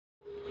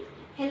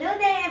Hello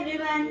there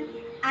everyone,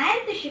 I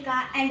am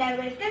Tishika and I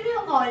welcome you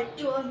all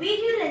to a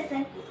video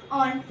lesson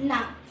on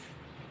nouns.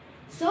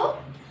 So,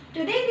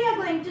 today we are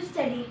going to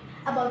study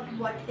about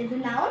what is a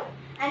noun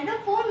and the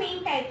four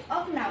main types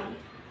of nouns.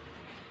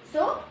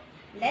 So,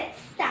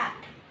 let's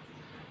start.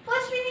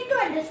 First we need to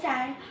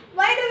understand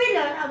why do we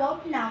learn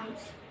about nouns.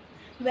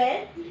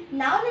 Well,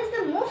 noun is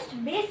the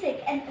most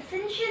basic and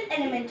essential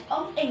element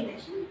of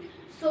English.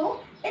 So,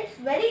 it's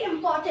very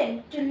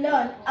important to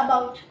learn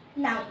about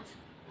nouns.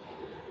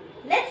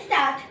 Let's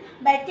start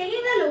by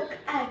taking a look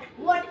at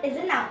what is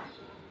a noun.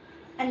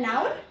 A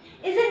noun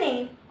is a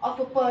name of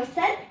a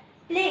person,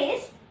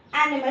 place,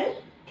 animal,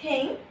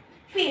 thing,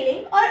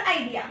 feeling or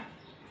idea.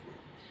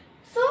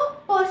 So,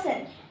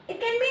 person.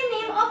 It can be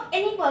a name of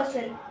any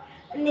person.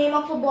 A name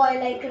of a boy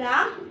like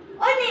Ram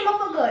or name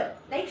of a girl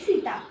like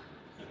Sita.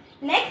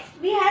 Next,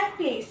 we have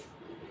place.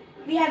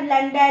 We have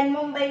London,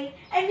 Mumbai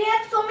and we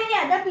have so many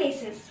other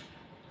places.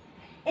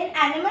 In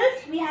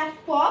animals, we have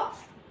fox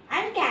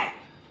and cat.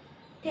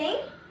 Thing,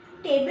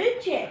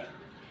 table, chair.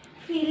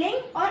 Feeling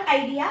or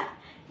idea,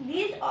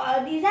 these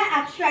are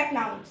abstract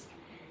nouns.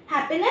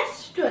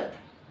 Happiness, truth.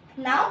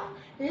 Now,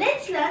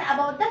 let's learn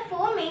about the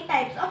four main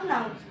types of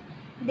nouns.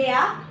 They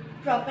are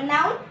proper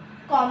noun,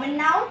 common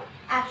noun,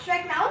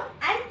 abstract noun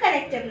and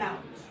collective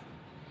nouns.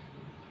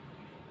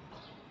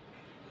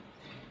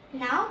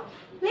 Now,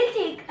 we'll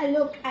take a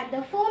look at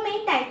the four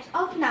main types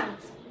of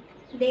nouns.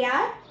 They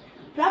are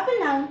proper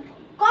noun,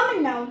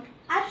 common noun,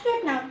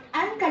 abstract noun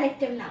and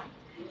collective noun.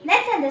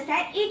 Let's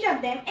understand each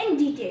of them in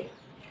detail.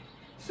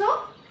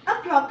 So, a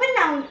proper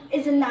noun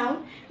is a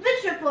noun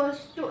which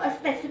refers to a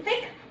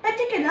specific,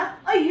 particular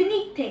or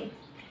unique thing.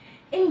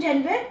 In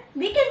general,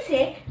 we can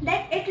say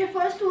that it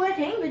refers to a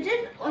thing which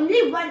is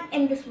only one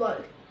in this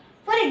world.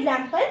 For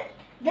example,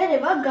 the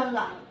river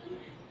Ganga.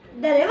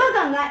 The river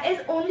Ganga is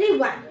only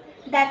one.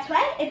 That's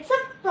why it's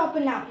a proper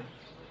noun.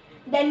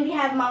 Then we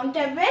have Mount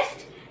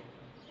Everest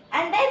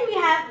and then we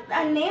have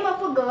a name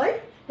of a girl,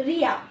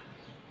 Ria.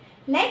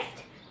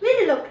 Next,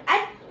 we'll look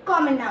at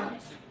common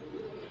nouns.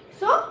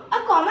 So,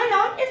 a common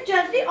noun is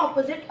just the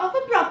opposite of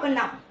a proper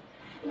noun.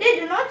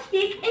 They do not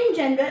speak in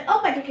general or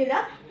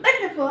particular but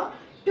refer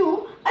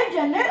to a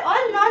general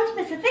or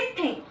non-specific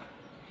thing.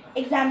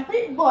 Example,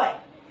 boy,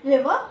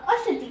 river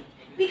or city.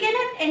 We can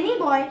have any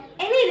boy,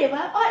 any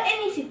river or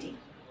any city.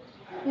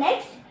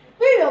 Next,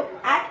 we'll look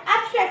at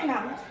abstract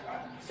nouns.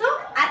 So,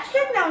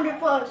 abstract noun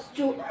refers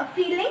to a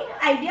feeling,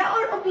 idea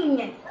or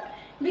opinion.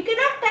 We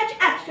cannot touch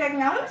abstract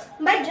nouns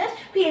but just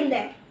feel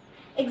them.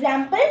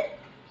 Example,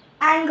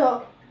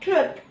 anger,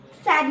 truth,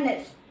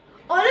 sadness.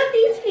 All of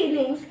these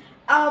feelings,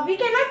 we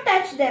cannot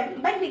touch them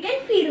but we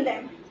can feel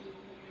them.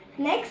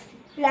 Next,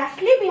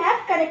 lastly we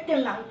have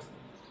collective nouns.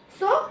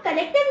 So,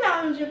 collective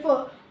nouns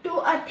refer to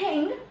a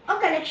thing, a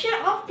collection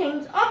of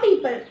things or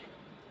people.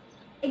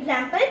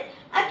 Example,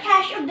 a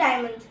cache of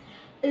diamonds.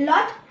 A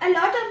lot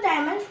of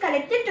diamonds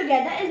collected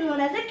together is known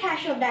as a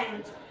cache of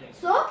diamonds.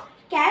 So,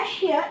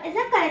 cache here is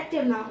a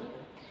collective noun.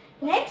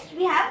 Next,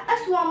 we have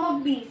a swarm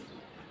of bees.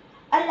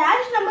 A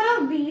large number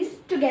of bees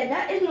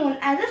together is known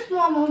as a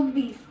swarm of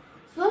bees.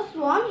 So,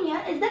 swarm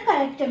here is the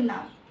collective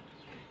noun.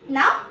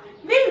 Now,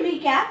 we'll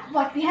recap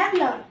what we have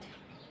learned.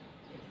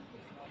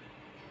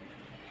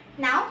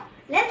 Now,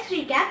 let's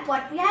recap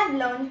what we have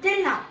learned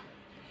till now.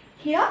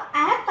 Here,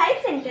 I have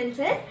 5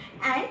 sentences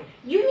and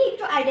you need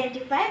to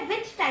identify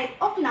which type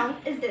of noun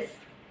is this.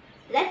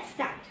 Let's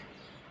start.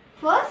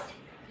 First,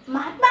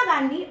 Mahatma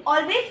Gandhi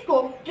always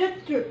spoke the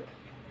truth.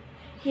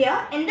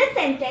 Here, in this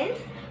sentence,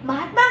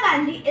 Mahatma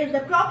Gandhi is the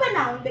proper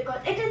noun because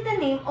it is the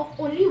name of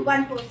only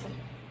one person.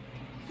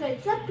 So,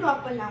 it's a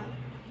proper noun.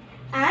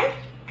 And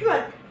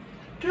truth.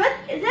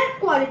 Truth is a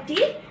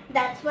quality,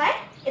 that's why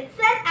it's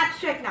an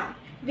abstract noun.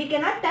 We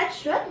cannot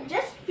touch truth,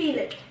 just feel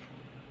it.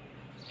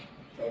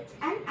 So, it's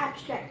an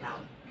abstract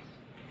noun.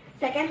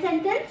 Second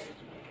sentence,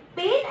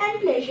 pain and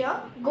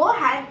pleasure go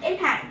hand in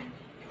hand.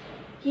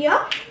 Here,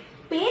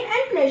 pain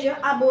and pleasure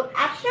are both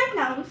abstract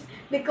nouns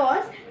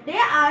because they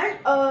are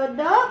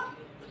the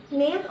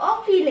names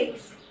of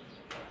feelings.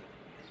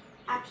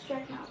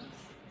 Abstract nouns.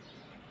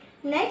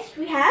 Next,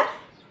 we have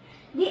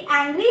the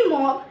angry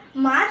mob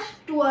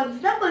marched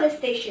towards the police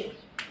station.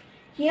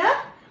 Here,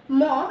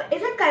 mob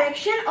is a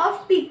collection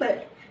of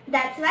people.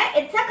 That's why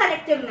it's a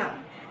collective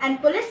noun.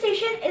 And police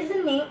station is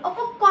the name of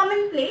a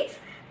common place.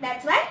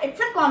 That's why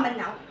it's a common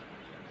noun.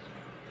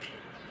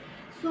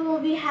 So,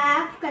 we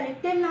have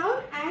collective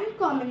noun and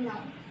common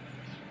noun.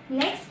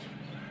 Next,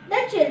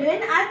 the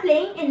children are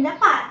playing in the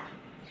park.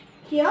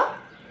 Here,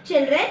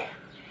 children,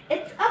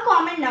 it's a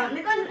common noun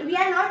because we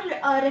are not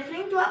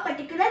referring to a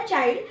particular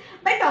child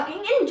but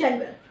talking in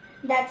general.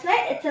 That's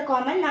why it's a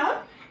common noun.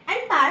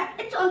 And park,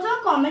 it's also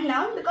a common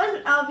noun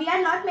because we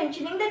are not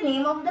mentioning the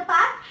name of the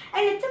park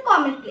and it's a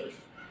common place.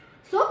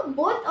 So,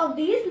 both of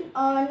these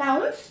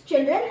nouns,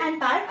 children and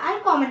park, are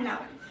common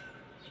nouns.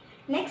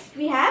 Next,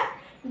 we have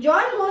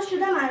John goes to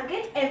the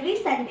market every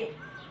Sunday.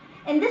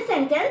 In this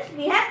sentence,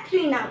 we have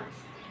 3 nouns.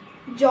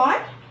 John,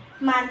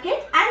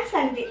 market and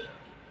Sunday.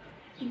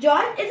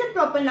 John is a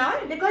proper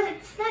noun because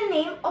it's the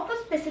name of a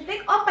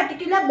specific or particular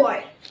particular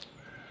boy.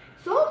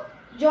 So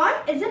John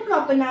is a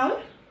proper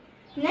noun.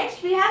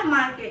 Next we have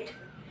market.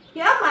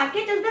 Here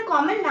market is the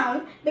common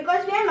noun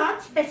because we are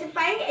not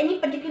specifying any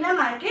particular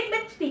market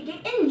but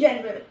speaking in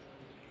general.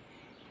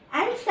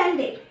 And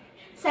Sunday.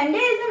 Sunday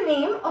is the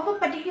name of a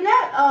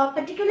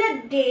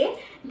particular day.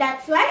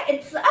 That's why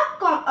it's a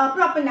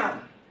proper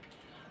noun.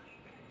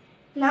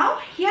 Now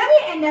here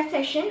we end our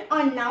session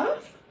on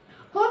nouns.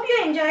 Hope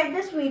you enjoyed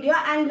this video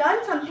and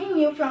learned something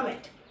new from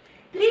it.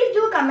 Please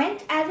do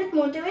comment as it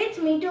motivates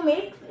me to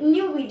make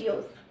new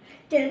videos.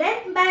 Till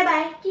then, bye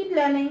bye. Keep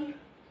learning.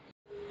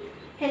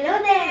 Hello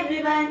there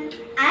everyone.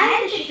 I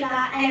am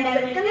Tishika and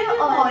I welcome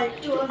you all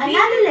to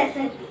another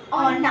lesson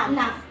on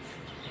nouns.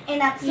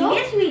 In our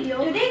previous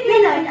video, today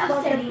we learned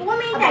about the four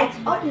main types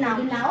of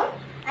nouns.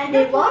 And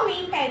there were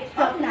main types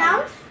of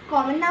nouns,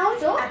 common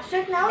nouns,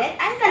 abstract nouns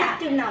and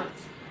collective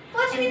nouns.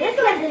 First, in this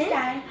lesson,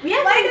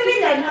 why do we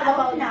learn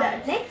about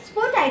nouns? The next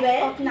four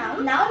types of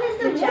nouns. Noun is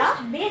the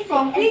most basic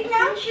concrete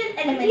noun,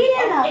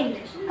 material noun,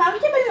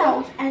 countable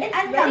nouns and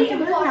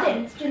uncountable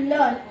nouns to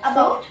learn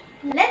about.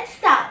 Let's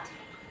start.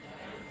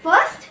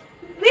 First,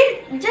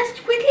 we'll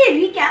just quickly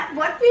recap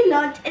what we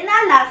learnt in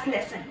our last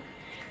lesson.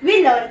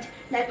 We learnt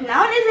that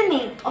noun is a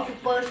name of a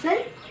person,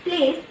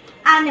 place,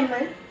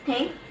 animal,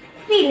 thing,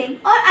 feeling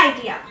or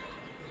idea.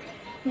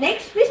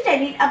 Next, we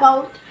studied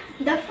about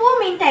the four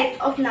main types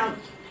of nouns.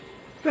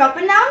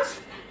 Proper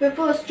nouns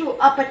refers to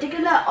a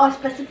particular or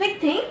specific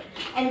thing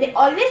and they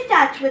always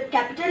start with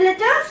capital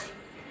letters.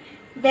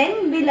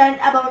 Then we learned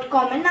about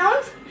common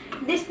nouns.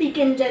 They speak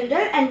in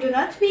general and do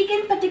not speak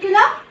in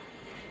particular.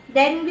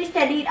 Then we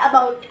studied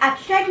about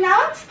abstract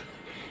nouns.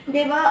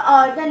 They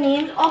were the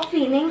names of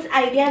feelings,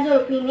 ideas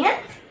or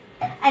opinions.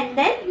 And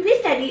then we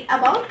studied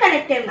about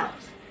collective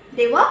nouns.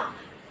 They were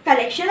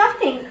collection of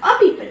things or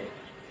people.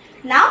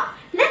 Now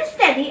let's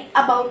study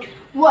about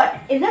what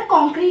is a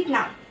concrete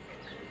noun.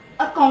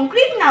 A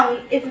concrete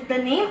noun is the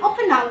name of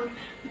a noun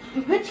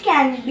which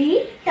can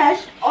be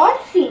touched or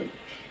seen.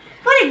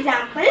 For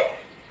example,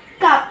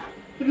 cup,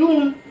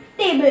 room,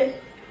 table.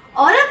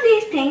 All of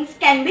these things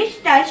can be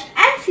touched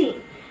and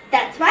seen.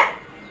 That's why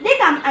they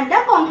come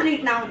under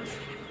concrete nouns.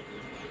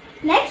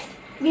 Next,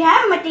 we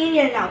have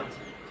material nouns.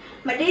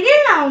 Material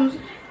nouns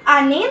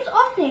are names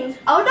of things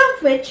out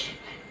of which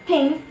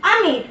things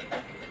are made.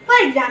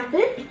 For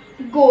example,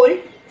 gold,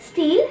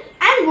 steel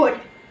and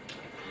wood.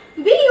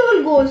 We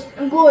use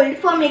gold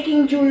for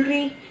making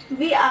jewelry.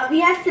 We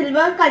have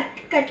silver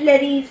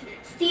cutleries,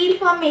 steel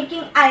for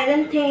making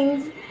iron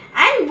things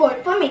and wood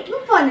for making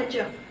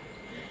furniture.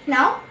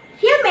 Now,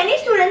 here many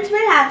students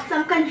will have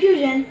some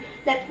confusion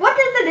that what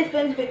is the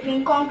difference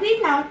between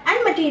concrete noun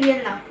and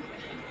material noun.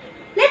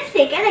 Let's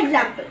take an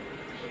example.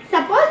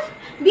 Suppose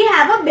we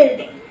have a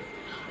building.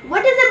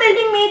 What is a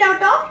building made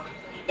out of?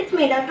 It's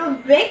made out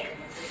of brick,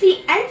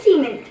 and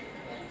cement.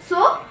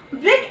 So,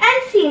 brick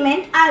and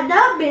cement are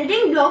the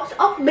building blocks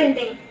of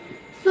building.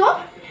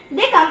 So,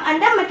 they come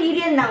under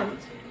material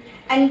nouns.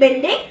 And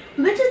building,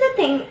 which is the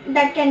thing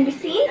that can be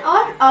seen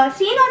or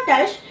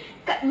touched,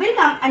 will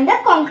come under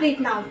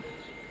concrete noun.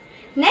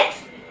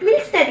 Next,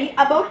 we'll study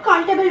about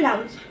countable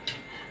nouns.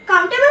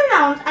 Countable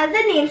nouns, as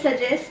the name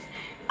suggests,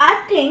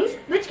 are things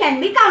which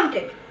can be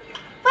counted.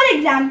 For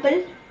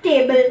example,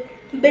 table,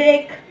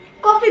 brick,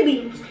 coffee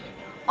beans.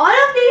 All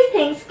of these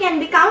things can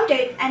be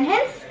counted and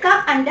hence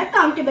come under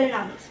countable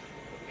nouns.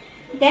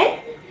 Then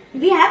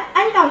we have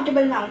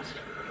uncountable nouns.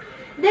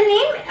 The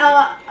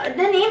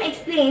name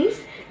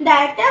explains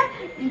that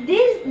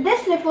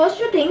this refers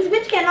to things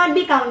which cannot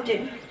be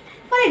counted.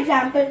 For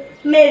example,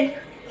 milk,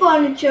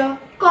 furniture,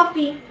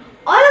 coffee.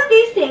 All of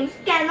these things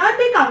cannot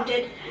be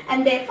counted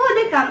and therefore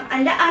they come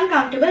under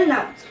uncountable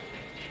nouns.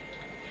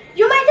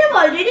 You might have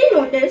already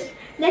noticed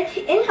that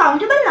in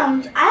countable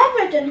nouns I have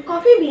written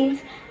coffee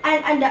beans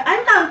and under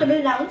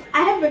uncountable nouns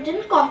I have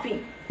written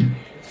coffee.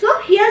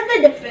 So here's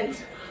the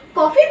difference.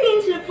 Coffee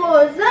beans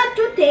refers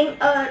to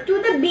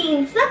the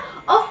beans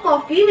of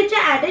coffee which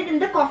are added in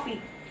the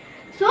coffee.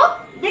 So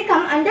they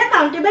come under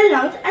countable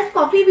nouns as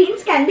coffee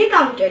beans can be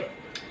counted.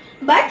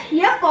 But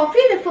here coffee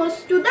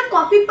refers to the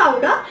coffee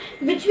powder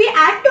which we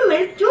add to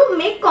milk to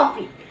make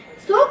coffee.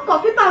 So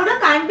coffee powder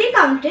can't be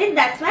counted,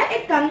 that's why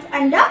it comes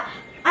under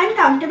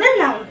uncountable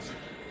nouns.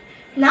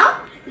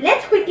 Now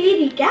let's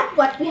quickly recap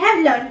what we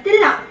have learned till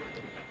now.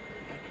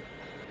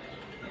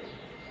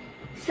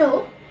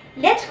 So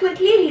let's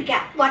quickly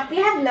recap what we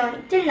have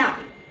learned till now.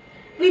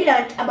 We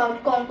learnt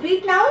about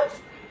concrete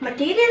nouns,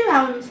 material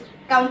nouns,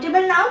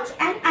 countable nouns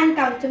and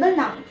uncountable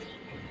nouns.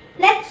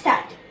 Let's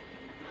start.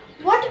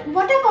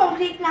 What are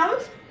concrete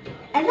nouns?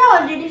 As I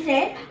already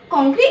said,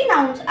 concrete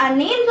nouns are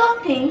names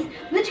of things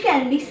which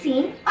can be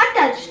seen or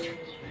touched.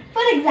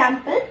 For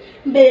example,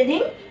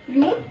 building,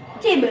 room,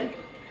 table.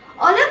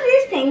 All of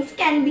these things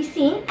can be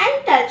seen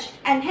and touched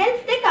and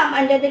hence they come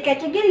under the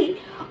category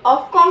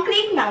of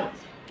concrete nouns.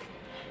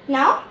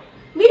 Now,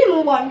 we'll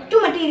move on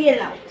to material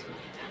nouns.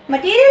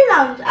 Material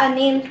nouns are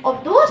names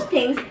of those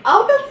things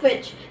out of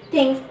which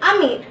things are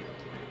made.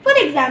 For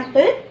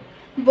example,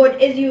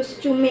 wood is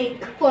used to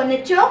make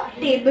furniture,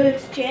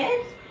 tables,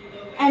 chairs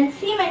and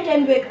cement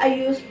and brick are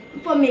used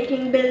for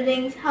making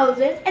buildings,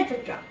 houses,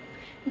 etc.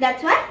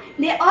 That's why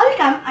they all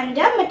come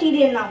under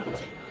material nouns.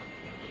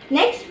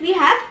 Next, we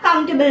have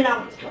countable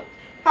nouns.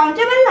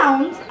 Countable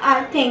nouns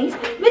are things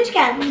which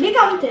can be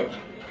counted,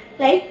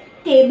 like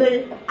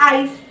table,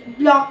 ice,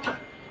 block.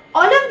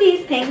 All of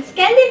these things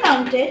can be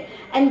counted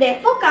and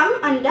therefore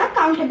come under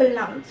countable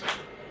nouns.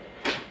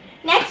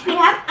 Next, we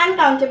have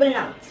uncountable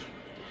nouns.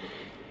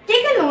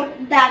 Take a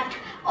note that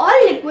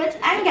all liquids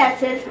and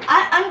gases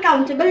are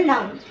uncountable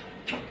nouns.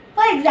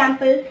 For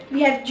example,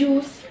 we have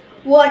juice,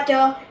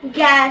 water,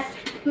 gas,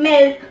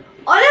 milk.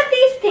 All of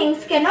these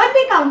things cannot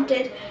be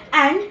counted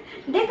and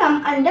they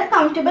come under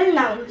countable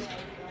nouns.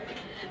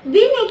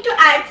 We need to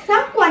add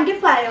some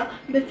quantifier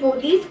before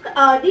these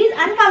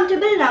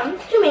uncountable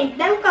nouns to make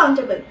them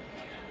countable.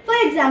 For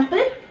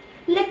example,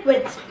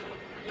 liquids.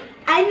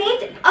 I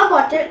need a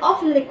bottle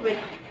of liquid.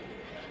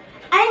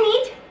 I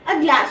need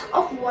a glass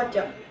of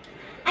water.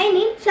 I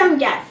need some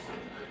gas.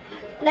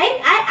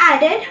 Like I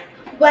added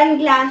 1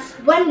 glass,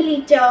 1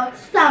 liter,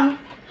 some.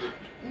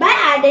 By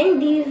adding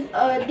these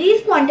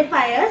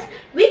quantifiers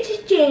which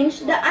change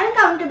the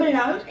uncountable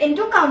nouns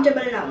into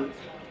countable nouns.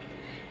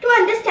 To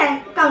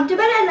understand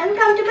countable and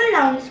uncountable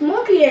nouns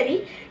more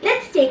clearly,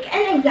 let's take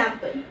an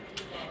example.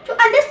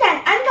 To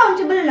understand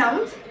uncountable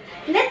nouns,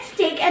 let's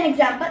take an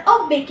example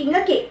of baking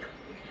a cake.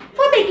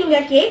 For baking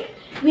a cake,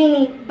 we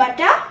need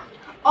butter,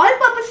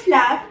 all-purpose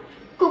flour,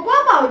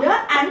 cocoa powder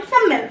and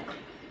some milk.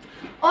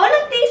 All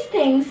of these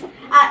things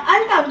are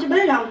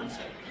uncountable nouns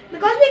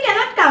because we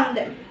cannot count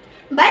them.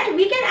 But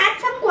we can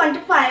add some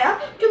quantifier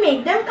to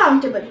make them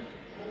countable.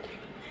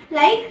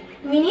 Like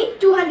we need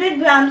 200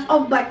 grams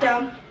of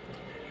butter.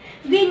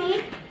 We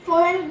need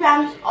 400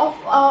 grams of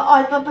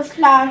all-purpose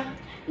flour.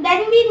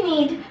 Then we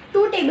need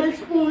 2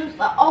 tablespoons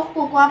of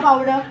cocoa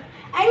powder.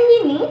 And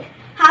we need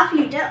half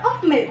liter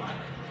of milk.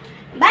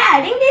 By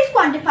adding these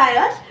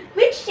quantifiers,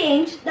 which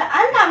change the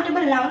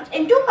uncountable nouns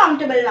into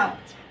countable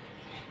nouns.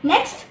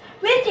 Next,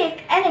 we'll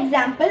take an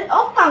example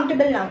of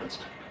countable nouns.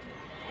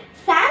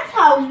 Sam's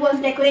house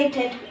was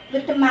decorated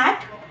with a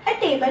mat, a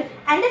table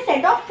and a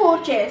set of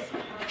 4 chairs.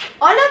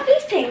 All of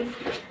these things,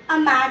 a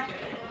mat,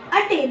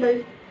 a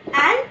table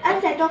and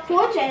a set of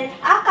 4 chairs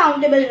are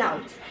countable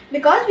nouns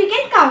because we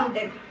can count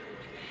them.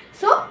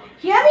 So,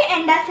 here we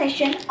end our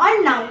session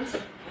on nouns.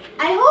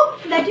 I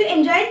hope that you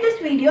enjoyed this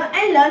video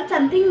and learned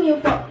something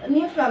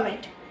new from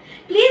it.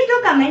 Please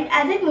do comment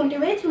as it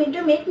motivates me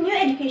to make new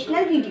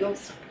educational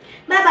videos.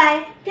 Bye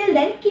bye. Till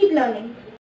then, keep learning.